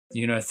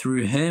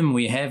through him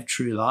we have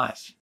true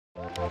life.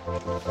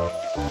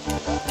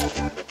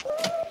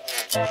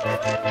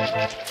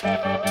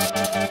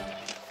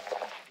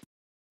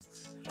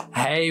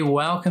 Hey,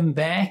 welcome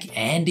back.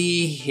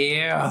 Andy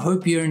here. I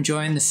hope you're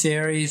enjoying the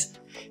series.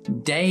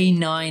 Day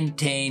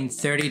 19,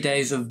 30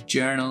 days of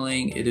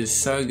journaling. It is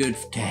so good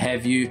to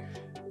have you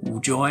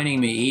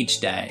joining me each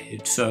day.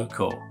 It's so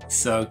cool.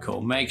 So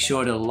cool. Make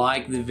sure to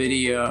like the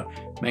video.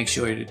 Make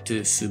sure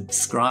to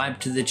subscribe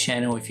to the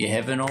channel if you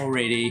haven't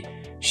already.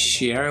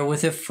 Share it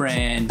with a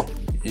friend.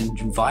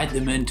 Invite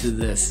them into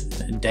this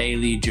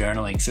daily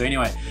journaling. So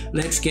anyway,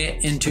 let's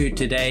get into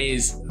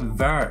today's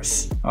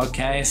verse.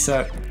 Okay,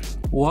 so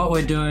what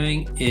we're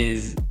doing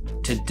is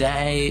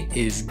today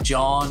is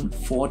John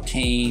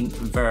 14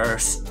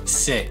 verse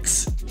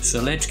 6.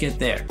 So let's get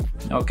there.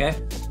 Okay.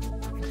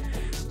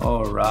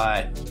 All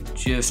right.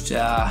 Just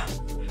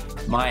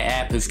my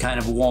app is kind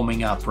of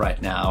warming up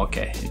right now.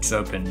 Okay, it's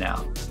open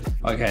now.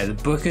 Okay, the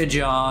book of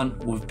John.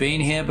 We've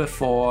been here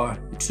before.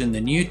 It's in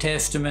the New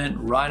Testament,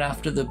 right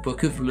after the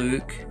book of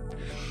Luke.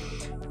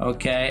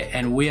 Okay,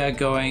 and we are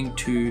going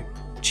to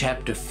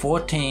chapter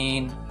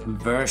 14,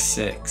 verse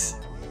 6.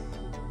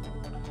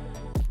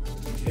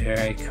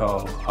 Very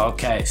cool.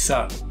 Okay,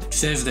 so it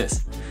says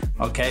this.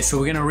 Okay, so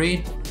we're going to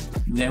read,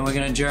 then we're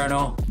going to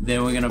journal,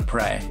 then we're going to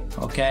pray.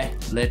 Okay,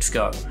 let's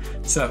go.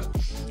 So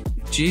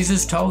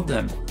Jesus told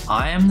them,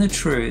 I am the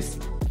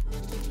truth.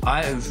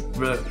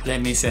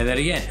 Let me say that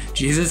again.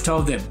 Jesus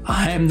told them,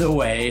 I am the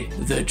way,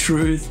 the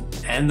truth,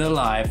 and the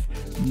life.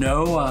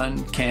 No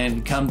one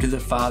can come to the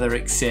Father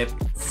except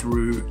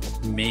through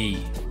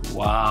me.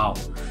 Wow.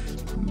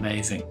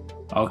 Amazing.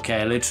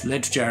 Okay,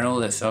 let's journal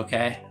this,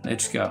 okay?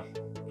 Let's go.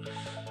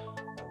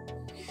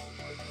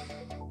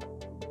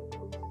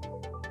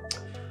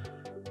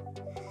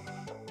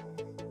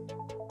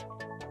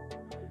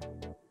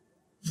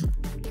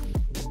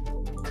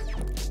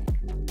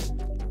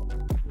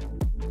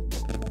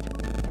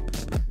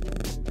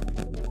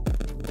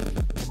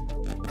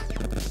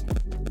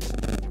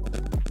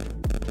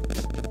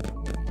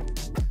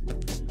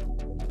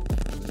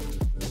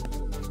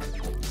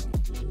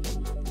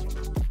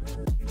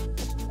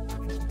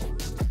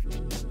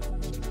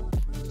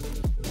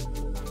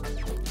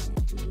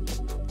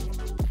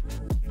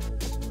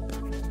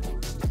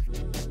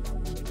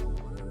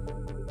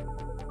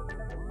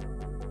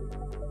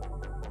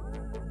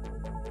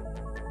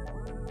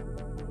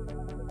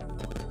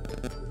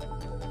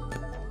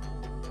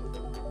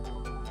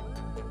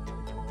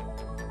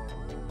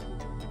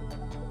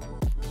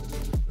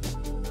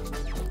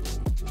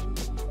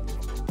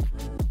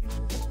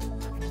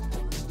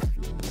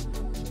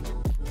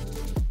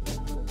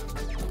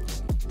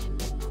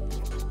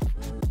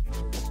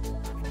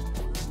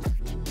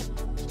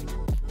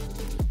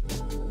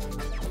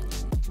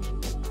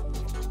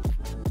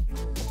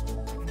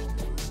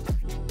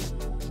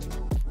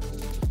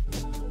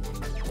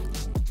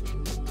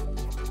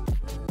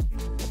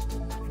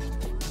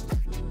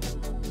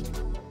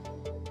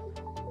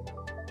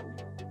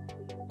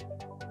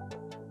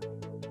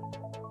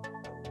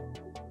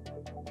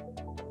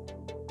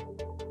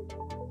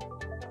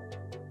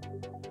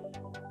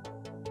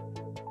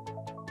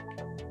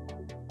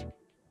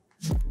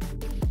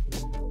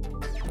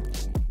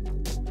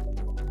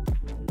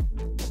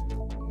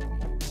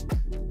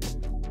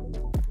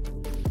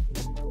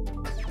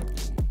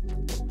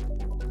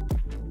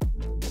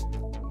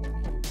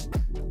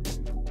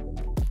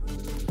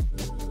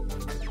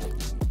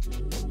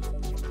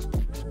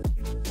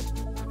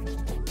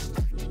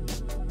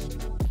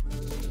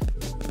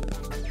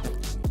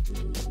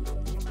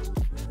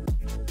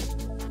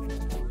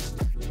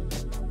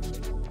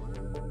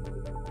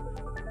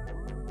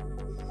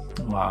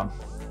 Wow.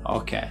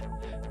 Okay.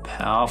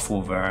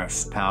 Powerful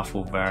verse.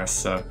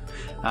 So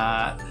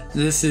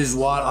this is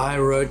what I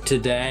wrote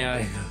today.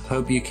 I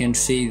hope you can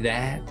see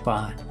that.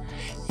 But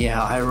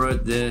yeah, I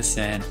wrote this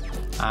and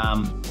I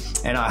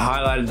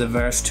highlighted the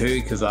verse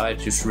too because I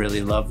just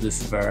really love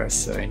this verse.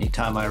 So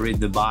anytime I read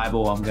the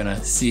Bible, I'm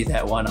gonna see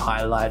that one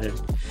highlighted.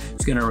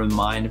 It's gonna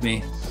remind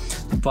me.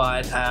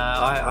 But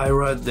I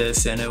wrote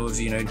this and it was,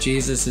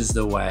 Jesus is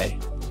the way.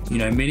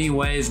 Many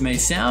ways may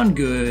sound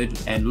good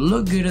and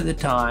look good at the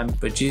time,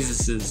 but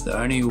Jesus is the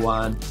only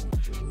one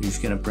who's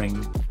going to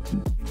bring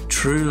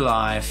true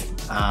life,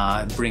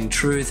 bring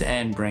truth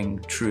and bring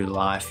true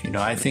life.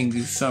 I think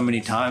so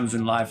many times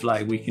in life,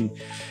 like we can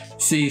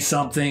see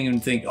something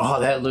and think, oh,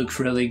 that looks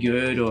really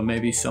good. Or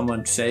maybe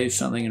someone says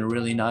something in a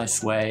really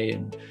nice way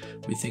and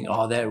we think,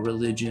 oh, that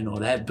religion or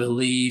that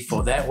belief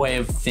or that way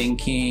of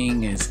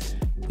thinking is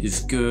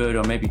good,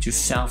 or maybe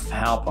just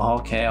self-help. Oh,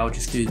 okay, I'll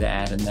just do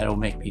that and that'll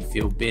make me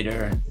feel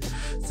better and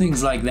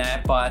things like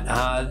that. But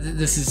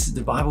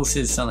the Bible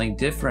says something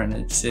different.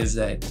 It says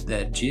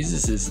that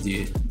Jesus is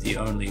the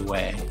only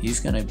way.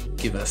 He's going to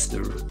give us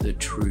the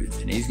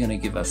truth, and he's going to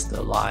give us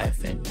the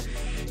life, and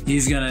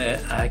he's going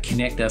to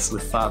connect us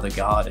with Father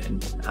God.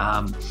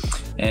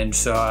 And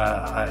so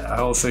I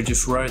also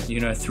just wrote,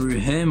 through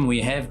him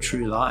we have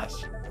true life.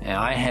 And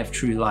I have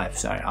true life.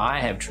 Sorry, I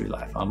have true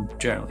life. I'm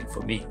journaling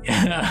for me.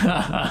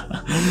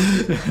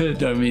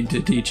 Don't mean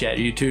to teach at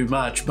you too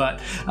much, but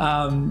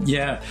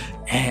yeah.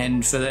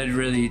 And so that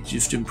really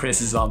just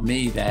impresses on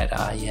me that,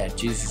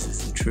 Jesus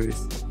is the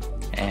truth.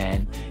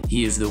 And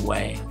he is the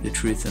way, the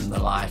truth, and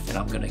the life. And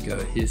I'm going to go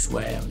his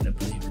way. I'm going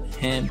to believe in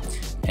him.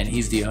 And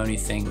he's the only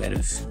thing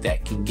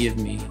that can give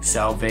me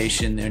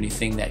salvation, the only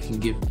thing that can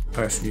give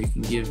person who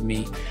can give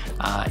me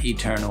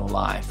eternal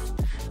life.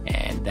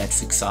 And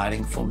that's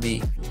exciting for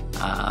me.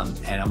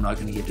 And I'm not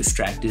going to get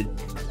distracted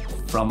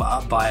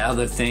by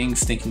other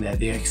things, thinking that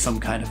they're some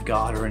kind of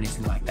God or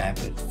anything like that,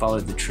 but follow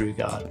the true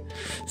God.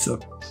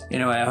 So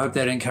anyway, I hope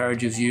that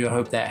encourages you. I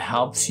hope that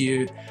helps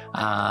you.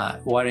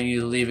 Why don't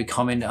you leave a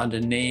comment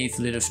underneath?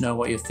 Let us know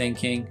what you're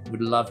thinking.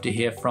 We'd love to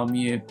hear from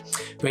you.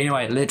 But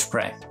anyway, let's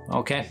pray,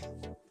 okay?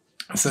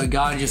 So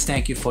God, just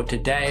thank you for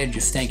today.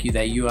 Just thank you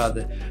that you are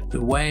the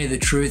way, the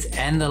truth,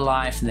 and the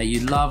life, and that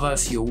you love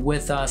us, you're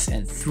with us,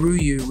 and through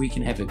you we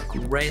can have a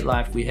great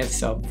life. We have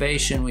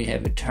salvation, we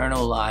have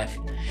eternal life,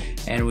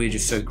 and we're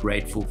just so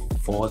grateful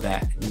for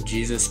that. In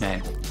Jesus'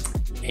 name,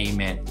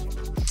 amen.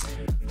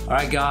 All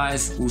right,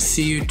 guys, we'll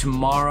see you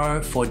tomorrow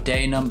for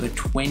day number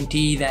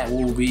 20. That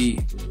will be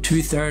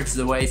 2/3 of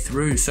the way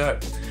through. So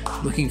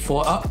looking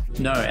for,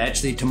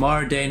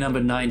 tomorrow, day number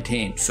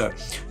 19. So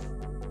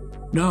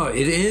no,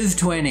 it is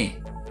 20.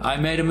 I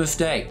made a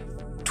mistake.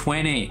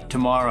 20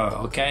 tomorrow.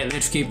 Okay,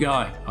 let's keep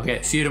going.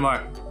 Okay, see you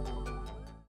tomorrow.